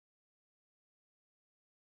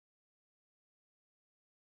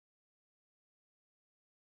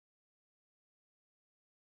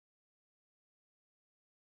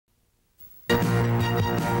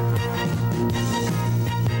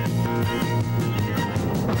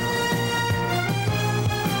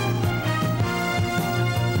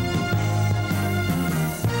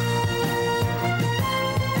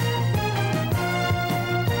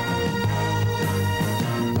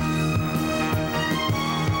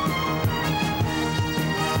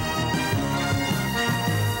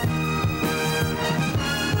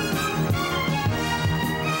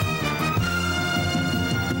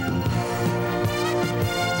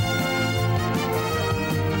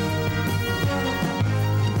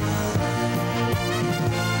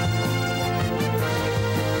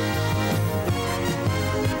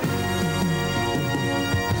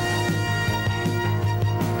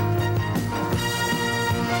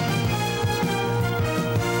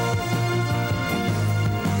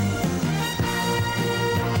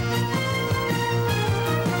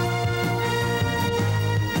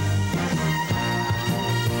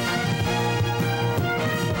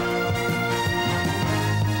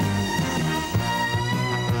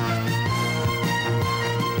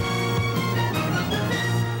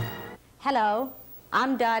Hello,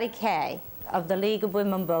 I'm Dottie Kay of the League of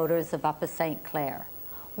Women Voters of Upper St. Clair.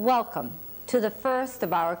 Welcome to the first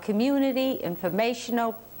of our community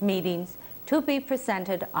informational meetings to be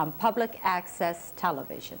presented on public access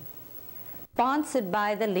television. Sponsored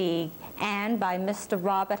by the League and by Mr.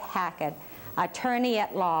 Robert Hackett, Attorney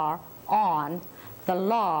at Law, on the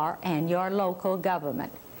law and your local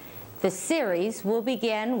government. The series will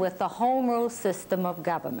begin with the home rule system of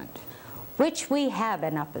government, which we have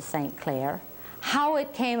in Upper St. Clair, how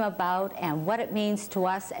it came about, and what it means to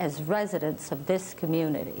us as residents of this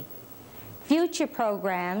community. Future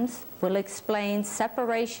programs will explain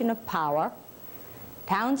separation of power,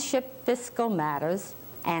 township fiscal matters,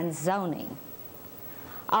 and zoning.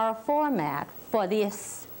 Our format for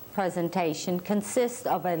this presentation consists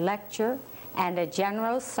of a lecture and a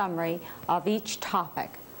general summary of each topic,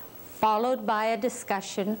 followed by a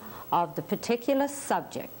discussion of the particular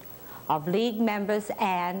subject of League members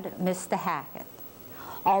and Mr. Hackett.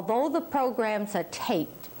 Although the programs are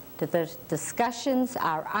taped, the discussions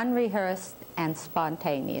are unrehearsed and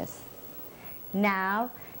spontaneous.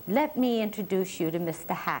 Now, let me introduce you to Mr.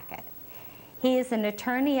 Hackett. He is an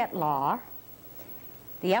attorney at law,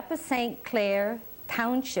 the Upper St. Clair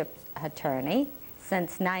Township attorney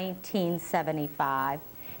since 1975,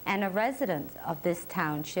 and a resident of this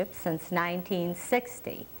township since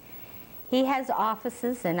 1960. He has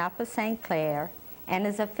offices in Upper St. Clair and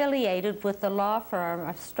is affiliated with the law firm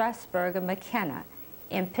of Strasburg and McKenna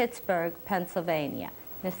in Pittsburgh, Pennsylvania.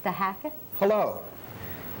 Mr. Hackett? Hello.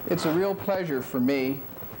 It's a real pleasure for me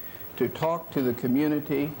to talk to the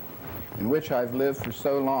community in which I've lived for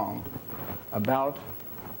so long about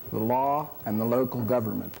the law and the local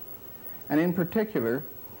government. And in particular,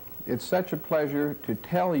 it's such a pleasure to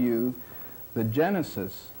tell you the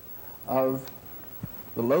genesis of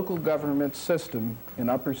the local government system in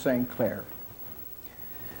Upper St. Clair.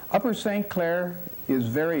 Upper St. Clair is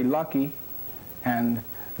very lucky and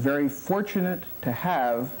very fortunate to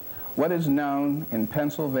have what is known in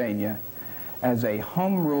Pennsylvania as a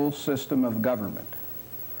home rule system of government.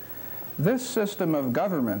 This system of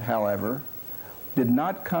government, however, did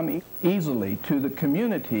not come easily to the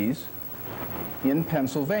communities in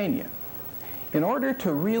Pennsylvania. In order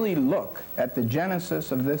to really look at the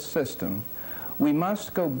genesis of this system, we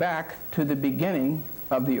must go back to the beginning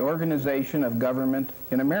of the organization of government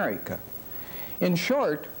in America. In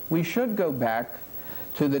short, we should go back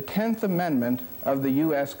to the 10th Amendment of the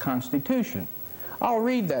U.S. Constitution. I'll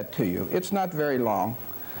read that to you. It's not very long.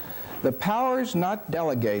 The powers not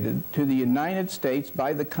delegated to the United States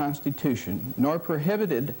by the Constitution, nor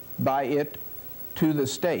prohibited by it to the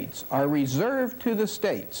states, are reserved to the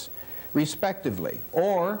states, respectively,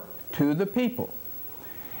 or to the people.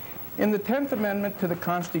 In the 10th Amendment to the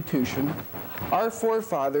Constitution, our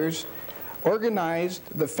forefathers organized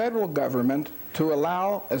the federal government to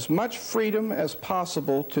allow as much freedom as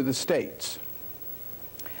possible to the states.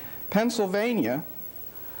 Pennsylvania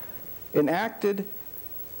enacted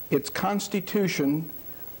its constitution,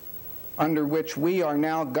 under which we are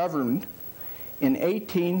now governed, in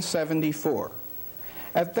 1874.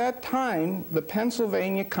 At that time, the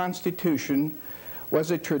Pennsylvania Constitution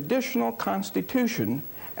was a traditional constitution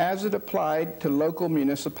as it applied to local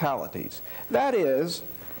municipalities. That is,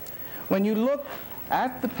 when you look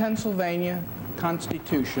at the Pennsylvania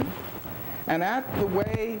Constitution and at the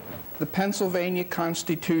way the Pennsylvania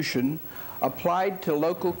Constitution applied to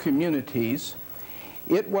local communities,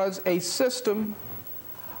 it was a system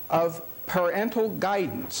of parental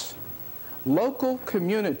guidance. Local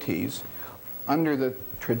communities under the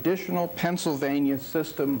traditional Pennsylvania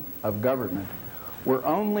system of government were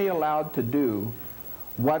only allowed to do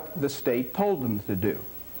what the state told them to do.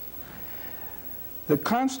 The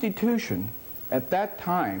Constitution at that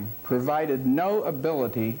time provided no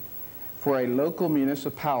ability for a local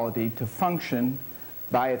municipality to function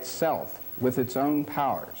by itself with its own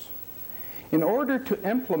powers. In order to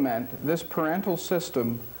implement this parental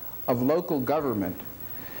system of local government,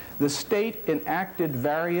 the state enacted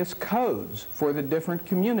various codes for the different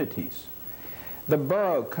communities. The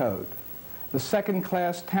Borough Code, the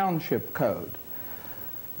Second-Class Township Code,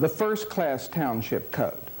 the First-Class Township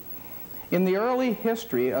Code. In the early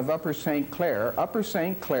history of Upper St.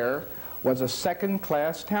 Clair was a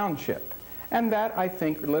second-class township. And that, I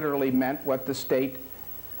think, literally meant what the state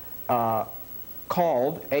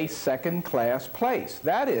called a second-class place.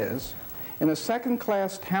 That is, in a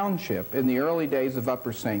second-class township in the early days of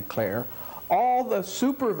Upper St. Clair, all the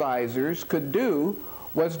supervisors could do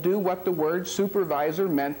was do what the word supervisor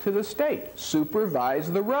meant to the state: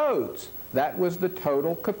 supervise the roads. That was the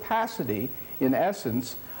total capacity, in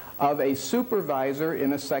essence, of a supervisor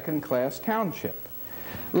in a second-class township.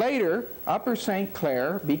 Later, Upper St.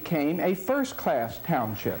 Clair became a first-class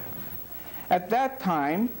township. At that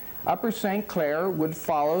time, Upper St. Clair would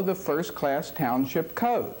follow the first-class township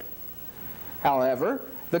code. However,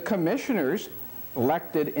 the commissioners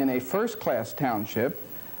elected in a first-class township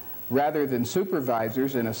rather than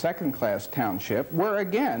supervisors in a second-class township were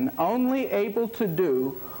again only able to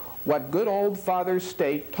do what good old Father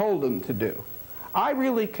State told them to do. I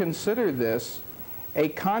really consider this a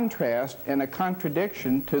contrast and a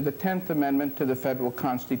contradiction to the 10th Amendment to the Federal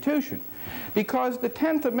Constitution, because the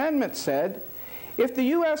 10th Amendment said, if the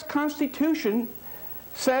U.S. Constitution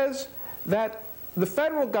says that the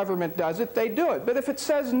federal government does it, they do it. But if it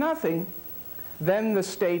says nothing, then the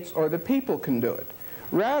states or the people can do it.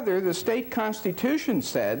 Rather, the state constitution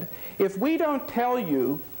said, if we don't tell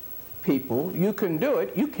you, people, you can do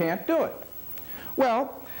it, you can't do it.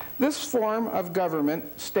 Well, this form of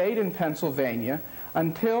government stayed in Pennsylvania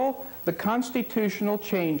until the constitutional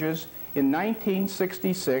changes in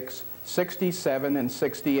 1966, 67, and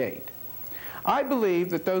 68. I believe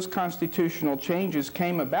that those constitutional changes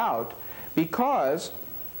came about because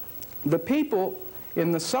the people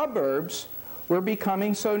in the suburbs were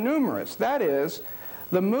becoming so numerous. That is,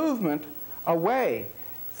 the movement away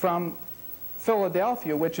from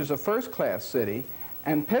Philadelphia, which is a first-class city,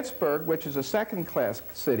 and Pittsburgh, which is a second-class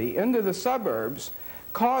city, into the suburbs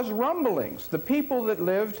caused rumblings. The people that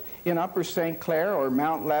lived in Upper St. Clair or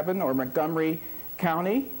Mount Lebanon or Montgomery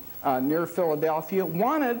County near Philadelphia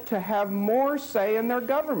wanted to have more say in their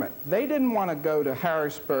government. They didn't want to go to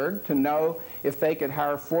Harrisburg to know if they could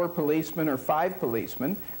hire 4 policemen or 5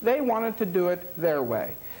 policemen. They wanted to do it their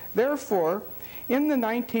way. Therefore, in the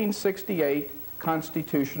 1968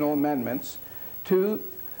 constitutional amendments to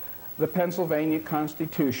the Pennsylvania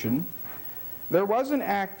Constitution, there was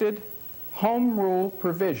enacted Home Rule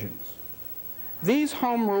provisions. These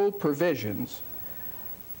Home Rule provisions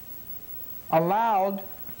allowed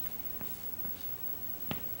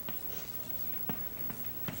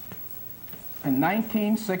in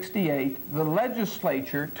 1968 the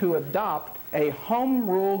legislature to adopt a Home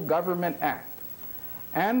Rule Government Act.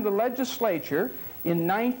 And the legislature in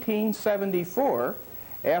 1974,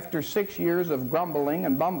 after 6 years of grumbling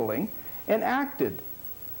and bumbling, enacted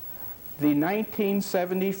the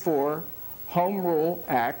 1974 Home Rule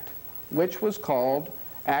Act, which was called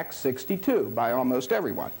Act 62 by almost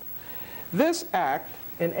everyone. This act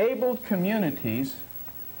enabled communities,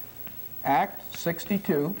 Act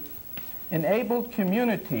 62, enabled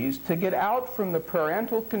communities to get out from the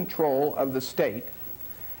parental control of the state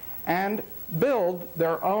and build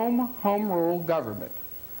their own home rule government.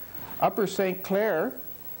 Upper St. Clair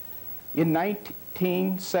in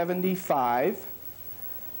 1975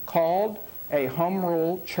 called a home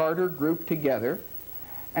rule charter group together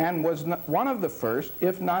and was one of the first,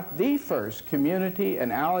 if not the first, community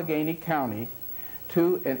in Allegheny County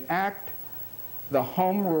to enact the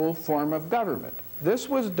home rule form of government. This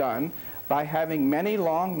was done by having many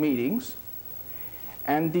long meetings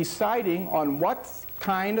and deciding on what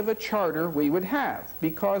kind of a charter we would have.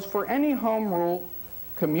 Because for any home rule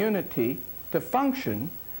community to function,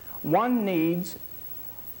 one needs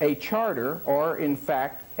a charter or, in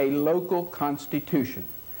fact, a local constitution.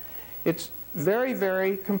 It's very,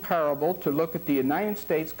 very comparable to look at the United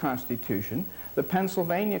States Constitution, the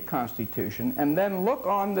Pennsylvania Constitution, and then look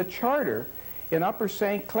on the charter in Upper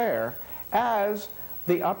St. Clair as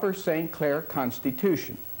the Upper St. Clair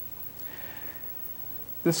Constitution.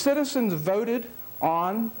 The citizens voted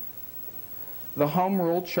on the Home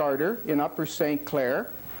Rule Charter in Upper St. Clair,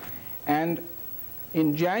 And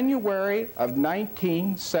in January of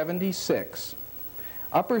 1976,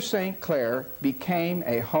 Upper St. Clair became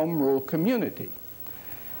a home rule community.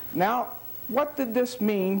 Now, what did this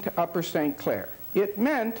mean to Upper St. Clair? It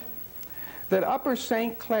meant that Upper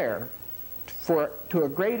St. Clair, to a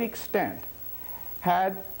great extent,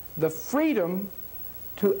 had the freedom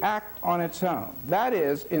to act on its own. That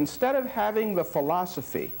is, instead of having the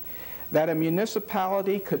philosophy that a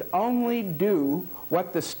municipality could only do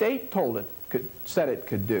what the state said it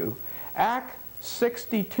could do, Act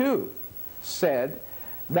 62 said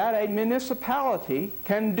that a municipality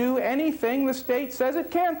can do anything the state says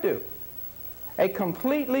it can't do. A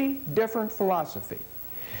completely different philosophy.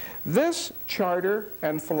 This charter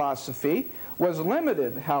and philosophy was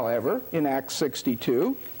limited, however, in Act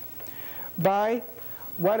 62 by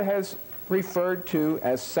what has referred to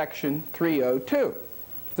as Section 302.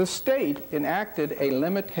 The state enacted a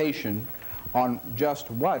limitation on just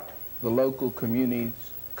what the local communities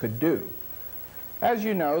could do. As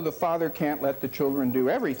you know, the father can't let the children do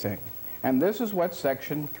everything, and this is what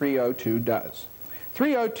Section 302 does.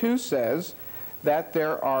 302 says that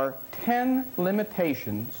there are 10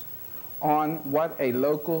 limitations on what a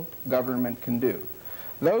local government can do.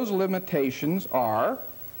 Those limitations are: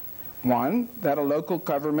 1, that a local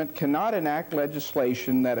government cannot enact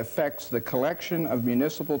legislation that affects the collection of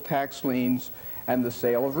municipal tax liens and the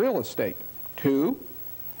sale of real estate. 2,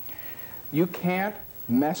 you can't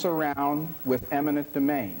mess around with eminent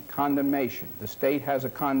domain, condemnation. The state has a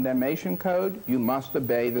condemnation code, you must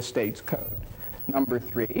obey the state's code. Number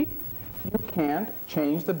 3, you can't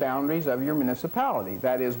change the boundaries of your municipality.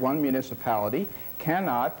 That is, one municipality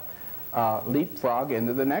cannot leapfrog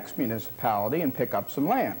into the next municipality and pick up some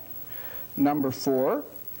land. Number 4,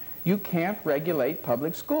 you can't regulate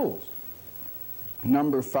public schools.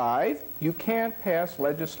 Number 5, you can't pass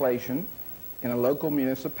legislation in a local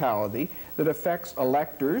municipality that affects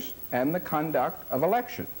electors and the conduct of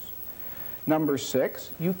elections. Number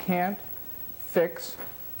 6, you can't fix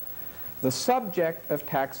the subject of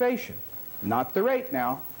taxation. Not the rate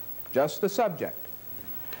now, just the subject.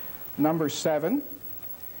 Number 7,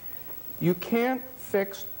 you can't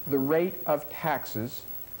fix the rate of taxes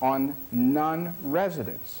on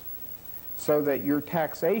non-residents so that your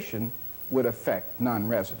taxation would affect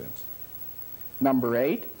non-residents. Number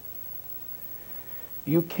 8,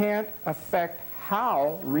 you can't affect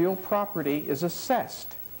how real property is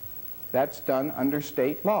assessed. That's done under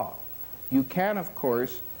state law. You can, of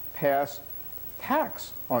course, pass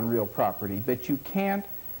tax on real property, but you can't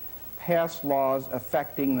pass laws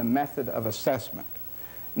affecting the method of assessment.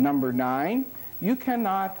 Number 9, you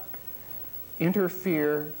cannot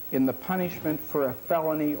interfere in the punishment for a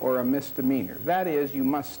felony or a misdemeanor. That is, you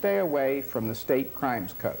must stay away from the state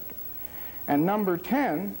crimes code. And number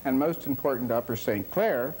 10, and most important to Upper St.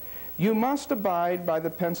 Clair, you must abide by the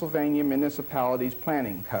Pennsylvania Municipalities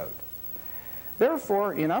Planning Code.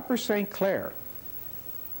 Therefore, in Upper St. Clair,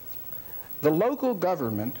 the local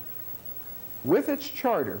government, with its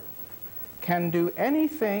charter, can do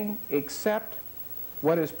anything except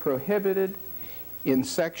what is prohibited in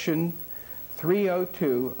Section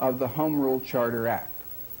 302 of the Home Rule Charter Act.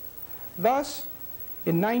 Thus,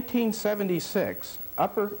 in 1976,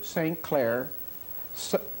 Upper St. Clair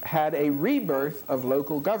had a rebirth of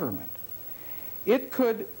local government. It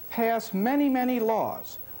could pass many, many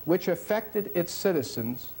laws which affected its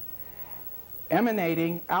citizens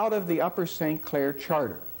emanating out of the Upper St. Clair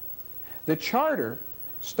Charter. The Charter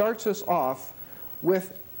starts us off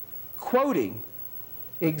with quoting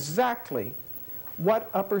exactly what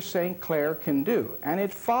Upper St. Clair can do, and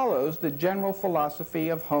it follows the general philosophy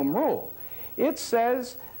of Home Rule. It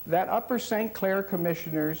says that Upper St. Clair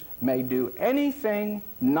commissioners may do anything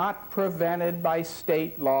not prevented by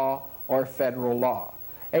state law or federal law.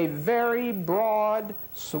 A very broad,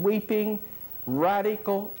 sweeping,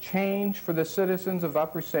 radical change for the citizens of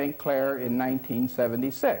Upper St. Clair in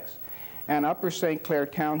 1976. And Upper St. Clair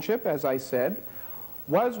Township, as I said,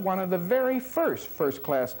 was one of the very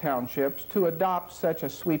first-class townships to adopt such a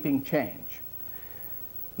sweeping change.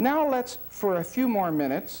 Now let's, for a few more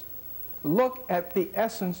minutes, look at the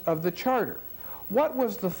essence of the charter. What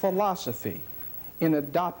was the philosophy in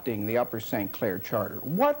adopting the Upper St. Clair Charter?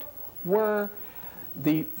 What were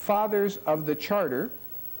the fathers of the charter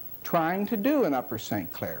trying to do in Upper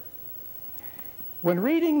St. Clair? When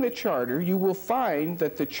reading the charter, you will find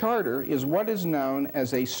that the charter is what is known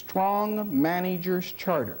as a strong manager's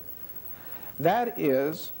charter. That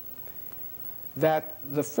is, that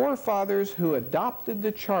the forefathers who adopted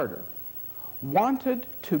the charter wanted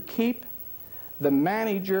to keep the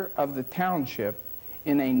manager of the township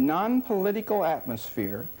in a non-political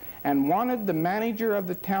atmosphere and wanted the manager of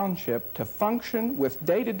the township to function with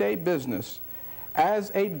day-to-day business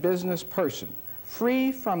as a business person,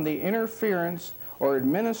 free from the interference or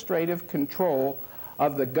administrative control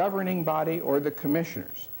of the governing body or the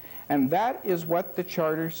commissioners. And that is what the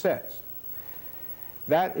charter says.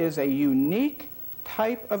 That is a unique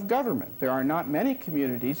type of government. There are not many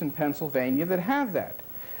communities in Pennsylvania that have that.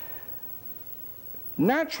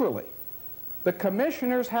 Naturally, the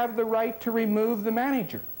commissioners have the right to remove the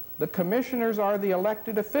manager. The commissioners are the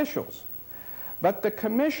elected officials. But the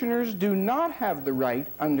commissioners do not have the right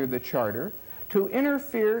under the charter to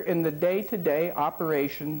interfere in the day-to-day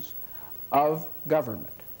operations of government.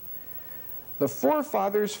 The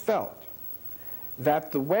forefathers felt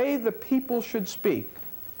that the way the people should speak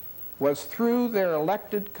was through their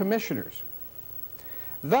elected commissioners.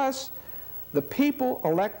 Thus, the people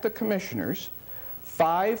elect the commissioners,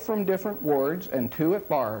 5 from different wards and 2 at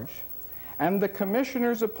large, and the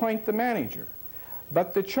commissioners appoint the manager.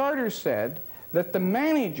 But the charter said that the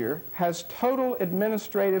manager has total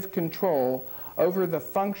administrative control over the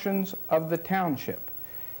functions of the township,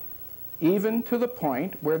 even to the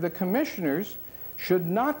point where the commissioners should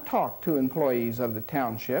not talk to employees of the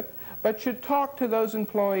township, but should talk to those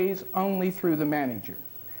employees only through the manager.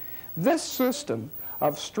 This system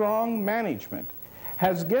of strong management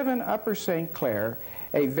has given Upper St. Clair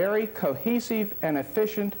a very cohesive and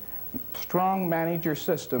efficient strong manager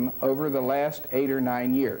system over the last 8 or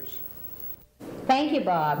 9 years. Thank you,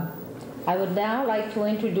 Bob. I would now like to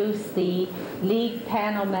introduce the League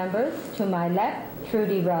panel members. To my left,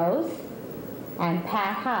 Trudy Rose and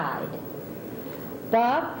Pat Hyde.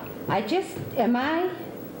 Bob, am I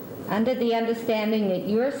under the understanding that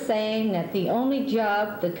you're saying that the only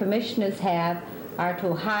job the commissioners have are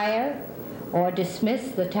to hire or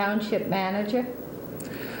dismiss the township manager?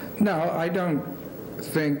 No, I don't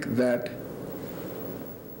think that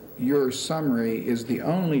your summary is the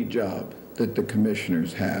only job that the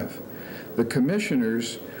commissioners have. The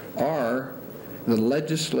commissioners are the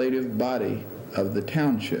legislative body of the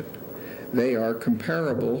township. They are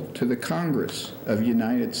comparable to the Congress of the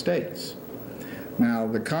United States. Now,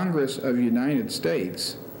 the Congress of the United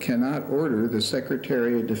States cannot order the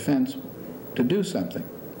Secretary of Defense to do something.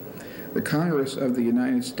 The Congress of the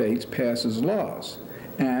United States passes laws,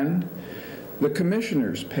 and the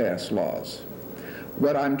commissioners pass laws.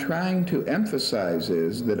 What I'm trying to emphasize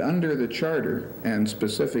is that under the charter, and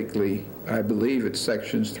specifically, I believe it's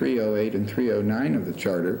sections 308 and 309 of the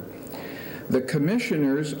charter, the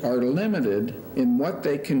commissioners are limited in what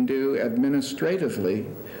they can do administratively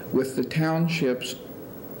with the township's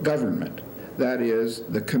government. That is,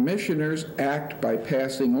 the commissioners act by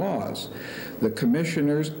passing laws. The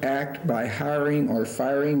commissioners act by hiring or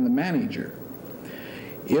firing the manager.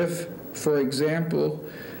 If, for example,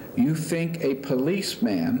 you think a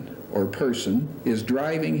policeman or person is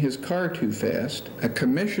driving his car too fast, a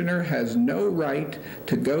commissioner has no right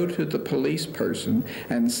to go to the police person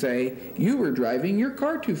and say, "You were driving your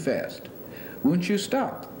car too fast. Won't you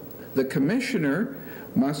stop?" The commissioner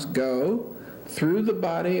must go through the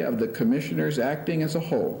body of the commissioners acting as a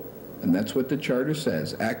whole, and that's what the charter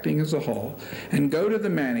says, acting as a whole, and go to the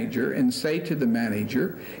manager and say to the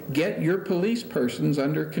manager, "Get your police persons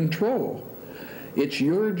under control. It's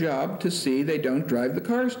your job to see they don't drive the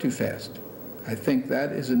cars too fast." I think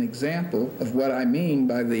that is an example of what I mean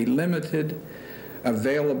by the limited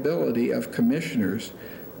availability of commissioners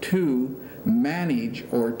to manage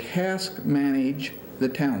or task manage the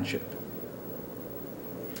township.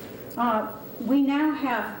 We now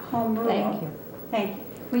have home rule. Thank you. Thank you.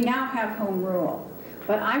 We now have home rule.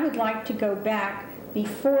 But I would like to go back.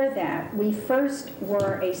 Before that, we first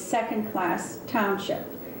were a second-class township,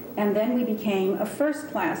 and then we became a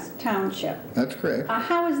first-class township. That's correct.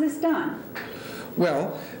 How is this done?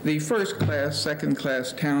 Well, the first-class,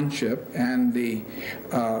 second-class township and the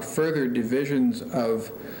further divisions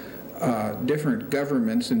of different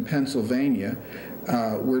governments in Pennsylvania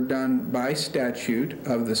were done by statute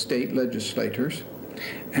of the state legislators,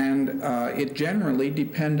 and it generally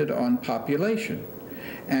depended on population.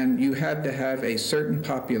 And you had to have a certain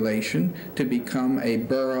population to become a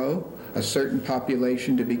borough, a certain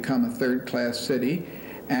population to become a third-class city,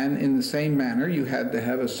 and in the same manner you had to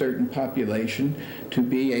have a certain population to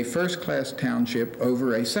be a first-class township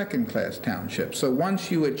over a second-class township. So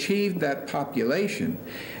once you achieved that population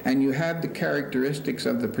and you had the characteristics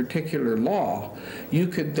of the particular law, you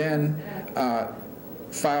could then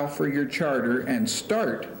file for your charter and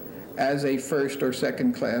start as a first or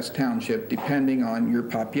second-class township depending on your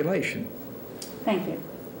population. Thank you.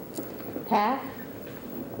 Pat?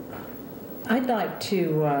 I'd like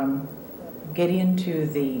to get into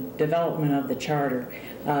the development of the charter.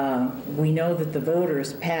 We know that the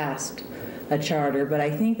voters passed a charter, but I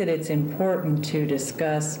think that it's important to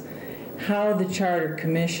discuss how the Charter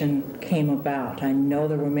Commission came about. I know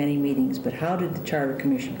there were many meetings, but how did the Charter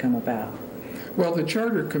Commission come about? Well, the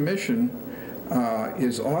Charter Commission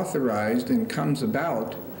is authorized and comes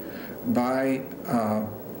about by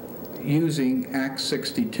using Act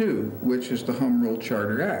 62, which is the Home Rule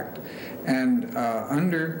Charter Act. And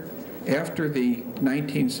after the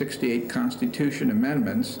 1968 Constitution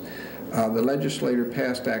amendments, the legislature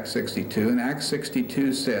passed Act 62, and Act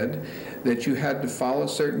 62 said that you had to follow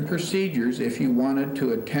certain procedures if you wanted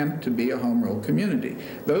to attempt to be a home rule community.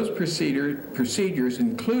 Those procedures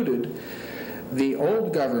included the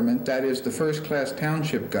old government, that is the first-class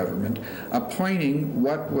township government, appointing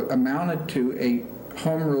what amounted to a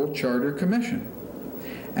Home Rule Charter Commission.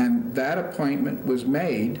 And that appointment was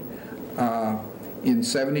made in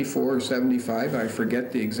 74 or 75, I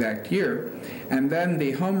forget the exact year, and then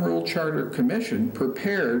the Home Rule Charter Commission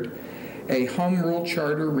prepared a Home Rule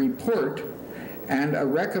Charter report and a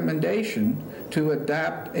recommendation to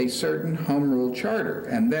adopt a certain Home Rule Charter.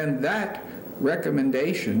 And then that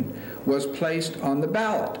recommendation was placed on the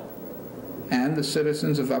ballot. And the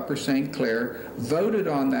citizens of Upper St. Clair voted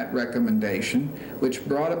on that recommendation, which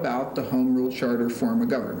brought about the Home Rule Charter form of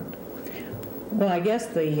government. Well, I guess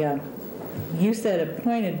you said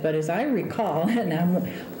appointed, but as I recall, and I'm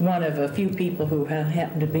one of a few people who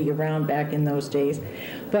happened to be around back in those days,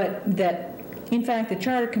 but that, in fact, the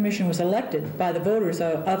Charter Commission was elected by the voters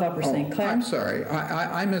of Upper St. Clair. I'm sorry.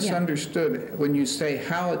 I misunderstood when you say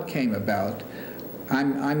how it came about.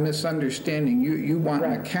 I'm misunderstanding. You want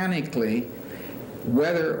mechanically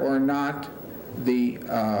whether or not the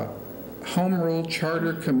Home Rule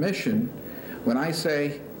Charter Commission, when I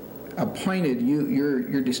say appointed,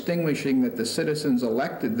 you're distinguishing that the citizens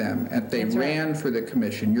elected them and they ran for the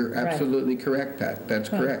commission. You're absolutely correct, Pat. That's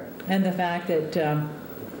correct. And the fact that,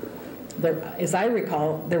 as I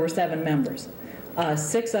recall, there were 7 members.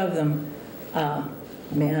 6 of them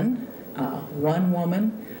men, 1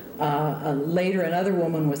 woman. Later, another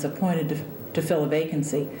woman was appointed to fill a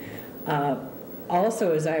vacancy.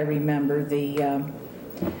 Also, as I remember,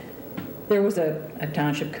 there was a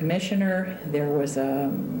township commissioner, there was a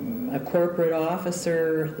corporate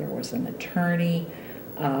officer, there was an attorney,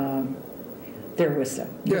 there was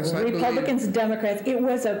Republicans and Democrats. It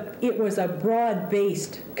was a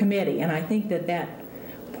broad-based committee, and I think that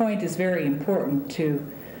point is very important to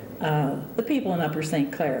the people in Upper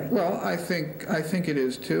St. Clair. Well, I think it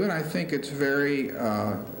is too, and I think it's very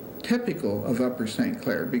typical of Upper St.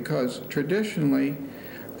 Clair, because traditionally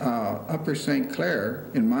Upper St. Clair,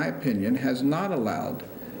 in my opinion, has not allowed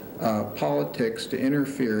politics to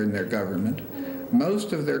interfere in their government.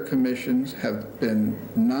 Most of their commissions have been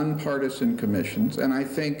nonpartisan commissions, and I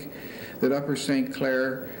think that Upper St.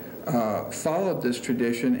 Clair followed this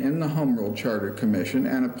tradition in the Home Rule Charter Commission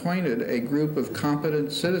and appointed a group of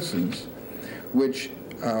competent citizens which,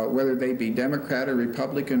 whether they be Democrat or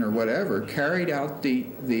Republican or whatever, carried out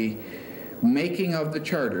the making of the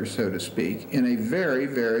charter, so to speak, in a very,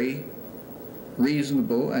 very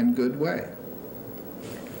reasonable and good way.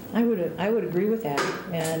 I would agree with that,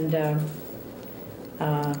 and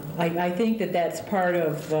I think that that's part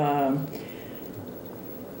of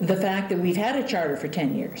the fact that we've had a charter for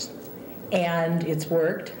 10 years, and it's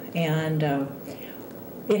worked, and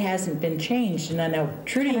it hasn't been changed. And I know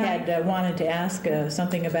Trudy had wanted to ask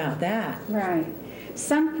something about that. Right.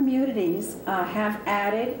 Some communities have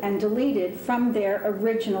added and deleted from their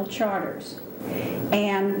original charters.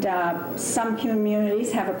 And some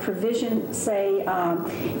communities have a provision, say,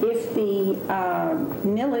 if the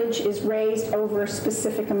millage is raised over a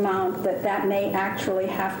specific amount, that may actually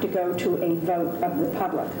have to go to a vote of the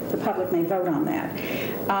public. The public may vote on that.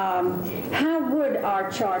 How could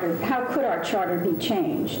our charter be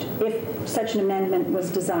changed if such an amendment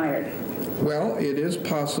was desired? Well, it is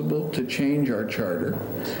possible to change our charter,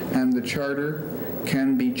 and the charter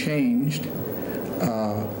can be changed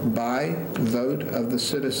by vote of the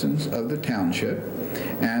citizens of the township.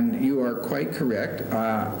 And you are quite correct.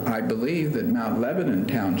 I believe that Mount Lebanon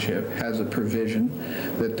Township has a provision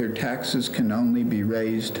that their taxes can only be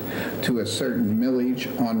raised to a certain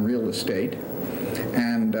millage on real estate.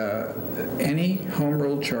 And any Home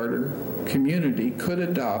Rule Charter community could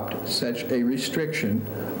adopt such a restriction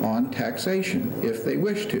on taxation if they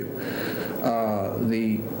wish to.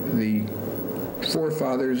 The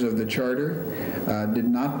forefathers of the charter did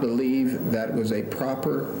not believe that was a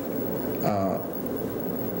proper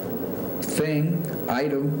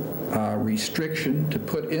restriction to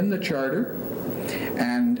put in the charter,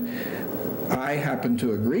 and I happen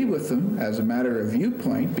to agree with them as a matter of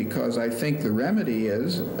viewpoint because I think the remedy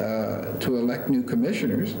is to elect new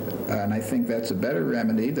commissioners, and I think that's a better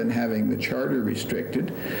remedy than having the charter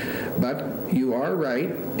restricted. But you are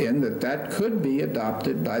right in that that could be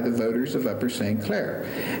adopted by the voters of Upper St. Clair.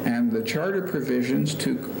 And the charter provisions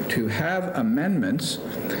to have amendments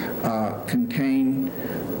contain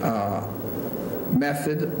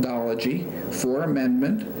methodology for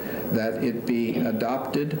amendment, that it be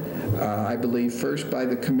adopted, I believe, first by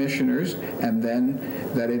the commissioners, and then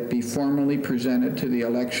that it be formally presented to the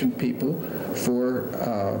election people for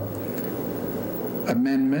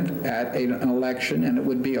amendment at an election, and it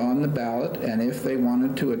would be on the ballot, and if they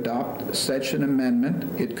wanted to adopt such an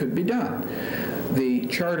amendment, it could be done. The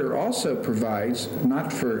charter also provides,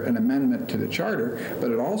 not for an amendment to the charter,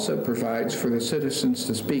 but it also provides for the citizens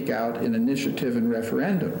to speak out in initiative and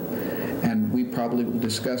referendum. And we probably will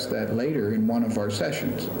discuss that later in one of our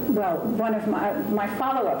sessions. Well, one of my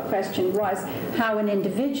follow-up question was how an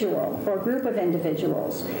individual or group of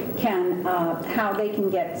individuals can, how they can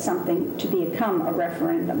get something to become a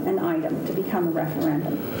referendum, an item to become a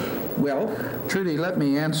referendum. Well, Trudy, let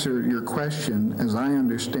me answer your question as I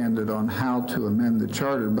understand it on how to amend the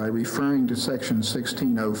charter by referring to section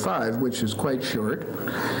 1605, which is quite short.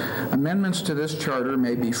 Amendments to this charter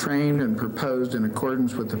may be framed and proposed in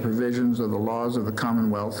accordance with the provisions of the laws of the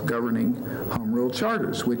Commonwealth governing Home Rule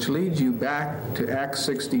charters, which leads you back to Act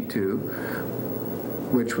 62,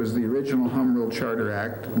 which was the original Home Rule Charter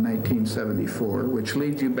Act of 1974, which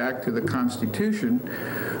leads you back to the Constitution,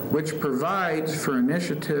 which provides for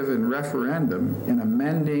initiative and referendum in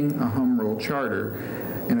amending a Home Rule Charter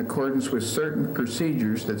in accordance with certain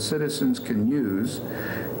procedures that citizens can use,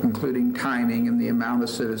 including timing and the amount of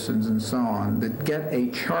citizens and so on, that get a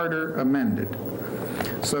charter amended,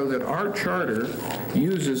 so that our charter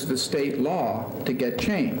uses the state law to get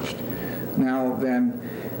changed. Now then,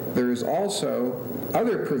 there is also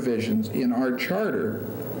other provisions in our charter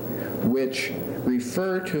which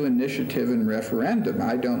refer to initiative and referendum.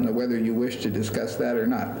 I don't know whether you wish to discuss that or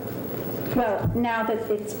not. Well, now that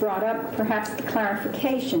it's brought up, perhaps the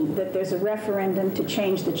clarification that there's a referendum to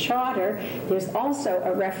change the charter, there's also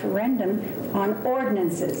a referendum on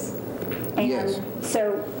ordinances. And yes.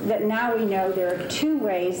 So that now we know there are two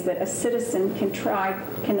ways that a citizen can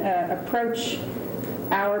approach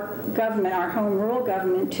our government, our home rule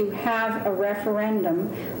government, to have a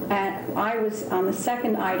referendum. And I was on the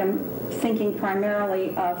second item thinking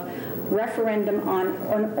primarily of referendum on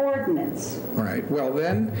an ordinance. All right. Well,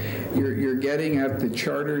 then you're getting at the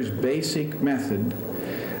charter's basic method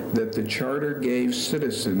that the charter gave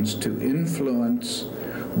citizens to influence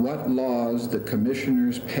what laws the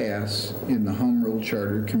commissioners pass in the Home Rule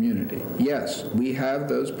Charter community. Yes, we have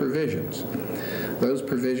those provisions. Those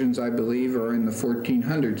provisions, I believe, are in the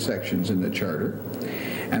 1400 sections in the charter,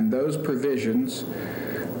 and those provisions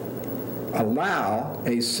allow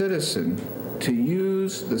a citizen to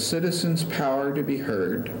use the citizen's power to be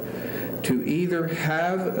heard to either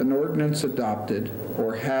have an ordinance adopted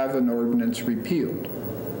or have an ordinance repealed.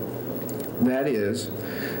 That is,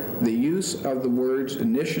 the use of the words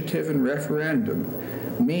initiative and referendum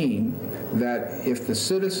mean that if the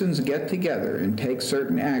citizens get together and take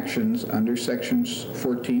certain actions under sections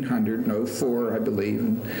 1400 and 04, I believe,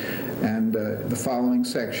 and the following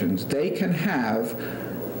sections, they can have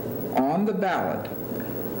on the ballot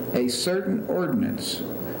a certain ordinance,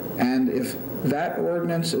 and if that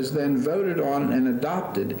ordinance is then voted on and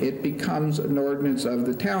adopted, it becomes an ordinance of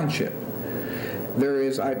the township. There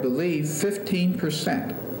is, I believe,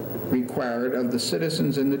 15% required of the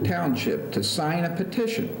citizens in the township to sign a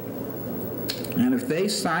petition. And if they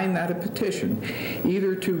sign that petition,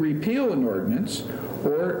 either to repeal an ordinance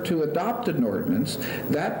or to adopt an ordinance,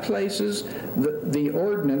 that places the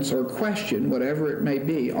ordinance or question, whatever it may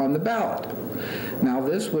be, on the ballot. Now,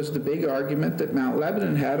 this was the big argument that Mount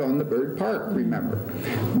Lebanon had on the Bird Park, remember.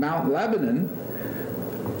 Mount Lebanon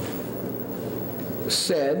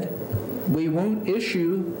said, we won't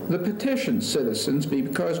issue the petition, citizens,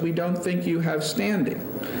 because we don't think you have standing.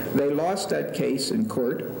 They lost that case in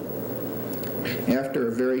court after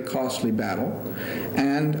a very costly battle,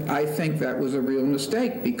 and I think that was a real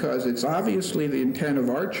mistake, because it's obviously the intent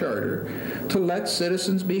of our charter to let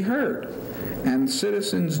citizens be heard. And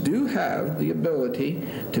citizens do have the ability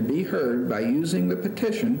to be heard by using the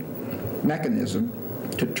petition mechanism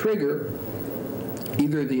to trigger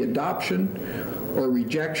either the adoption or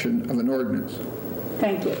rejection of an ordinance.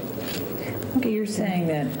 Thank you. Okay, you're saying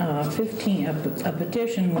that a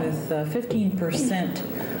petition with 15%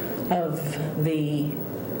 of the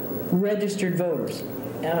registered voters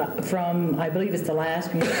from, I believe it's the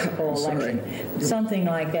last municipal Sorry. election, something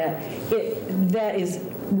like that, that is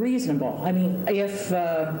reasonable. I mean, if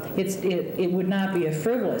it would not be a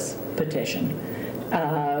frivolous petition,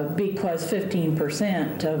 because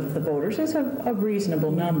 15% of the voters is a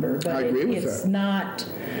reasonable number, but I agree with it's that. not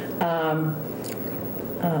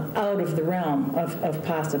out of the realm of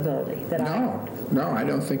possibility that No, I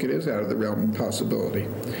don't think it is out of the realm of possibility.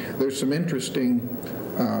 There's some interesting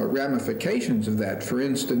ramifications of that. For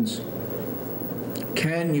instance,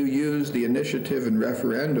 can you use the initiative and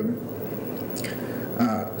referendum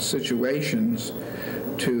situations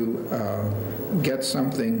to get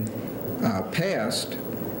something passed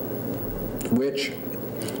which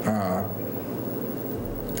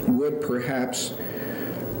would perhaps,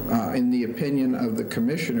 in the opinion of the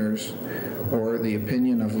commissioners or the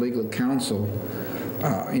opinion of legal counsel,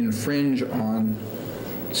 infringe on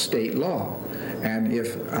state law? And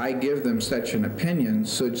if I give them such an opinion,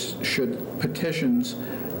 should petitions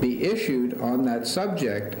be issued on that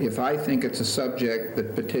subject if I think it's a subject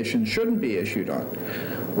that petitions shouldn't be issued on?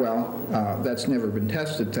 Well, that's never been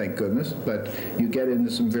tested, thank goodness, but you get into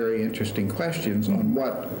some very interesting questions on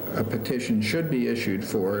what a petition should be issued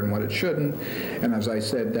for and what it shouldn't. And as I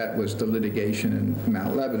said, that was the litigation in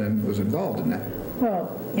Mount Lebanon was involved in that.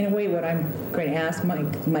 Well, in a way, what I'm going to ask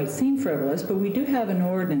might seem frivolous, but we do have an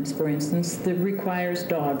ordinance, for instance, that requires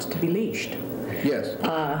dogs to be leashed. Yes.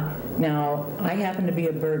 Now, I happen to be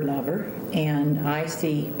a bird lover, and I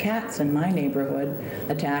see cats in my neighborhood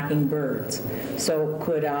attacking birds. So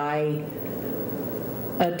could I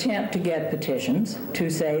attempt to get petitions to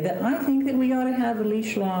say that I think that we ought to have a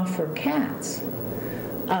leash law for cats?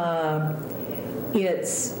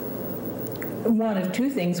 It's one of two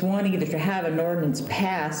things. One, either to have an ordinance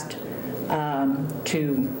passed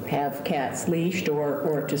to have cats leashed,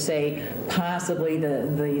 or to say possibly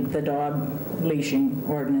the dog leashing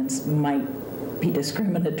ordinance might be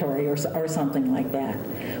discriminatory or something like that.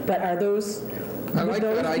 But are those... I like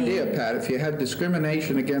that idea, Pat. If you had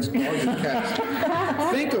discrimination against dogs and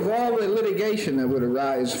cats, think of all the litigation that would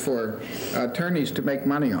arise for attorneys to make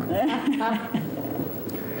money on.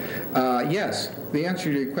 Yes, the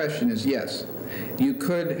answer to your question is yes. You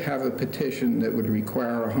could have a petition that would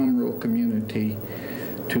require a home rule community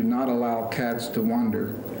to not allow cats to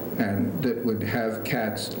wander, and that would have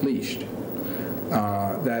cats leashed.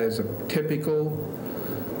 That is a typical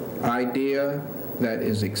idea that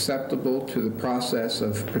is acceptable to the process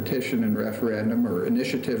of petition and referendum, or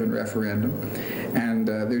initiative and referendum, and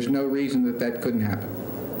there's no reason that that couldn't happen.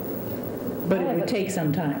 But it would take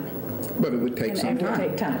some time. But it would take some It would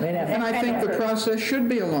take time. And I think the process should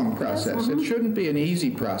be a long process. It shouldn't be an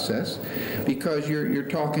easy process, because you're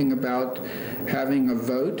talking about having a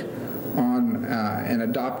vote on and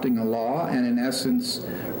adopting a law, and in essence,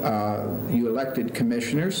 you elected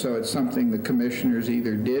commissioners, so it's something the commissioners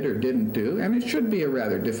either did or didn't do, and it should be a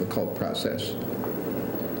rather difficult process.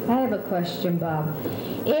 I have a question, Bob.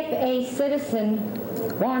 If a citizen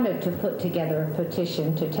wanted to put together a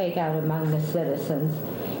petition to take out among the citizens,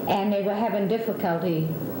 and they were having difficulty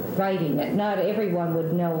writing it, not everyone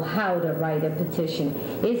would know how to write a petition,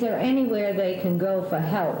 is there anywhere they can go for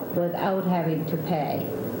help without having to pay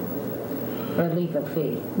a legal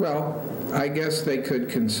fee? Well, I guess they could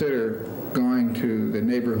consider going to the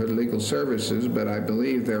neighborhood legal services, but I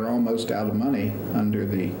believe they're almost out of money under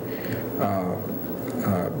the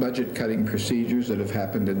budget cutting procedures that have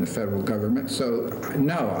happened in the federal government. So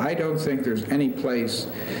no, I don't think there's any place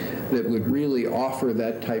that would really offer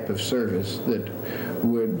that type of service, that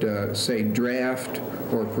would say draft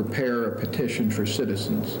or prepare a petition for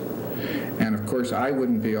citizens. And of course I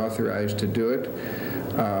wouldn't be authorized to do it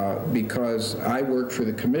because I work for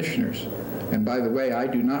the commissioners. And by the way, I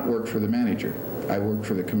do not work for the manager. I work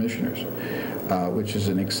for the commissioners, which is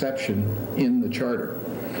an exception in the charter.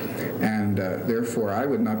 And therefore, I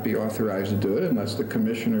would not be authorized to do it unless the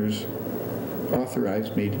commissioners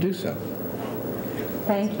authorized me to do so.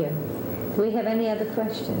 Thank you. Do we have any other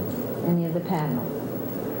questions? Any of the panel?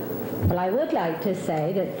 Well, I would like to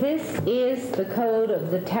say that this is the code of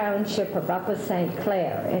the Township of Upper St.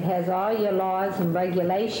 Clair. It has all your laws and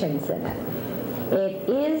regulations in it. It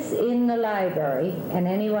is in the library, and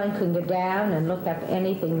anyone can go down and look up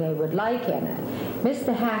anything they would like in it.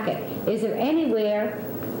 Mr. Hackett, is there anywhere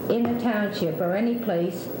in the township or any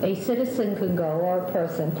place a citizen can go, or a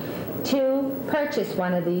person, to purchase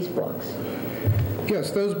one of these books? Yes,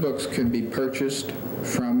 those books can be purchased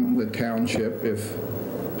from the township if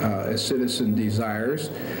a citizen desires.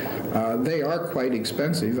 They are quite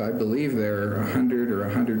expensive. I believe they're $100 or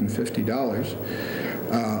 $150.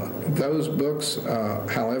 Those books,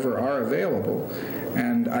 however, are available,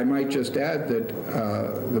 and And I might just add that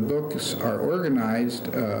the books are organized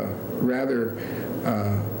rather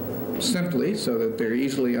simply so that they're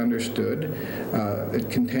easily understood.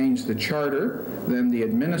 It contains the charter, then the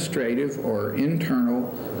administrative or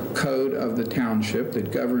internal code of the township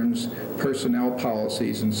that governs personnel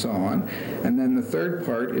policies and so on. And then the third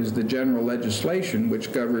part is the general legislation,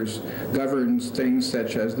 which governs things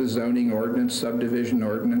such as the zoning ordinance, subdivision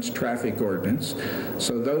ordinance, traffic ordinance.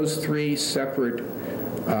 So those three separate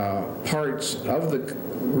parts of the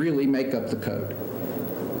really make up the code.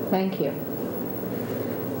 Thank you.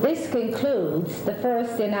 This concludes the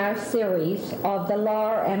first in our series of the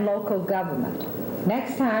law and local government.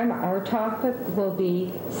 Next time, our topic will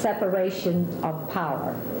be separation of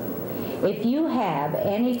power. If you have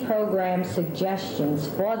any program suggestions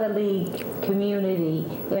for the League Community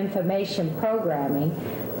Information Programming,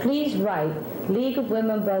 please write League of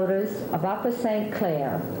Women Voters of Upper St.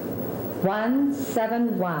 Clair,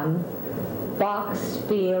 171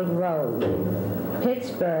 Boxfield Road,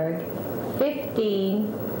 Pittsburgh,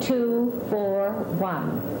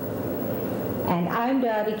 15241. And I'm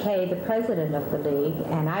Dottie Kay, the president of the League,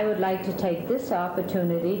 and I would like to take this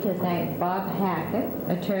opportunity to thank Bob Hackett,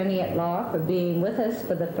 attorney at law, for being with us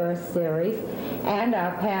for the first series, and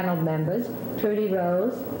our panel members, Trudy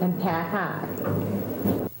Rose and Pat High.